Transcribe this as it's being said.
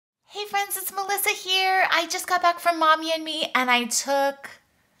Hey friends, it's Melissa here. I just got back from Mommy and Me and I took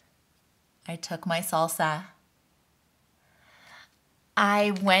my salsa.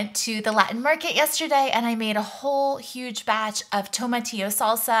 I went to the Latin market yesterday and I made a whole huge batch of tomatillo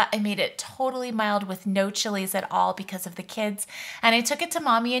salsa. I made it totally mild with no chilies at all because of the kids. And I took it to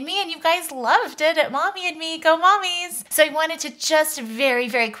Mommy and Me and you guys loved it at Mommy and Me. Go Mommies! So I wanted to just very,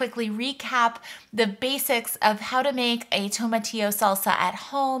 very quickly recap the basics of how to make a tomatillo salsa at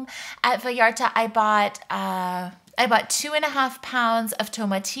home. At Vallarta, I bought 2.5 pounds of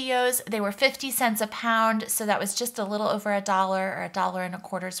tomatillos. They were 50 cents a pound, so that was just a little over $1 or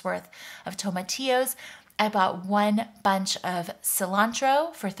 $1.25 worth of tomatillos. I bought one bunch of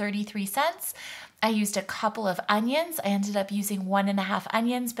cilantro for 33 cents. I used a couple of onions. I ended up using 1.5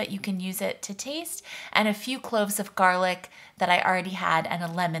 onions, but you can use it to taste, and a few cloves of garlic that I already had and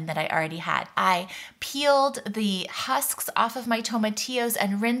a lemon that I already had. I peeled the husks off of my tomatillos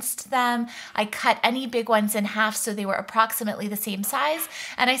and rinsed them. I cut any big ones in half so they were approximately the same size,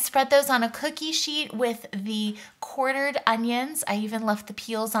 and I spread those on a cookie sheet with the quartered onions. I even left the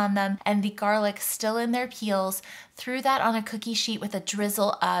peels on them and the garlic still in their peels. Threw that on a cookie sheet with a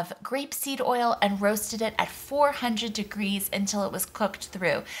drizzle of grapeseed oil and roasted it at 400 degrees until it was cooked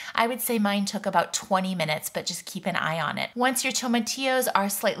through. I would say mine took about 20 minutes, but just keep an eye on it. Once your tomatillos are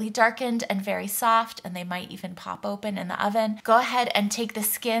slightly darkened and very soft, and they might even pop open in the oven, go ahead and take the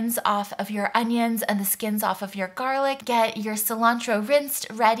skins off of your onions and the skins off of your garlic. Get your cilantro rinsed,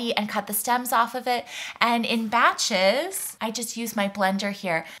 ready, and cut the stems off of it. And in batches, I just use my blender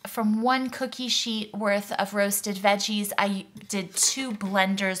here. From one cookie sheet worth of roasted veggies, I did 2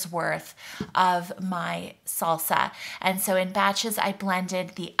 blenders worth of my salsa. And so in batches, I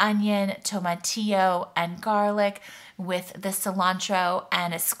blended the onion, tomatillo, and garlic with the cilantro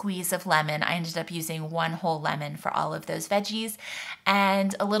and a squeeze of lemon. I ended up using 1 whole lemon for all of those veggies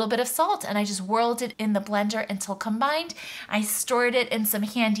and a little bit of salt, and I just whirled it in the blender until combined. I stored it in some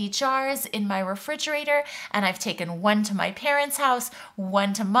handy jars in my refrigerator, and I've taken 1 to my parents' house,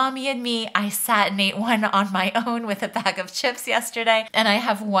 1 to Mommy and Me. I sat and ate 1 on my own with a bag of chips yesterday, and I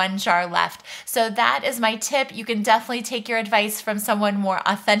have 1 jar left. So that is my tip. You can definitely take your advice from someone more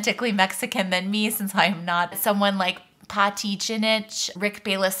authentically Mexican than me, since I am not. Someone like Pati Chinich, Rick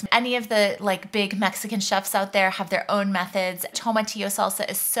Bayless, any of the big Mexican chefs out there have their own methods. Tomatillo salsa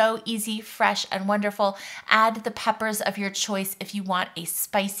is so easy, fresh, and wonderful. Add the peppers of your choice. If you want a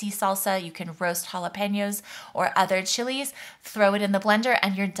spicy salsa, you can roast jalapenos or other chilies, throw it in the blender,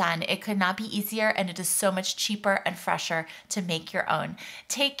 and you're done. It could not be easier, and it is so much cheaper and fresher to make your own.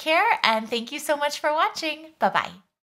 Take care, and thank you so much for watching. Bye-bye.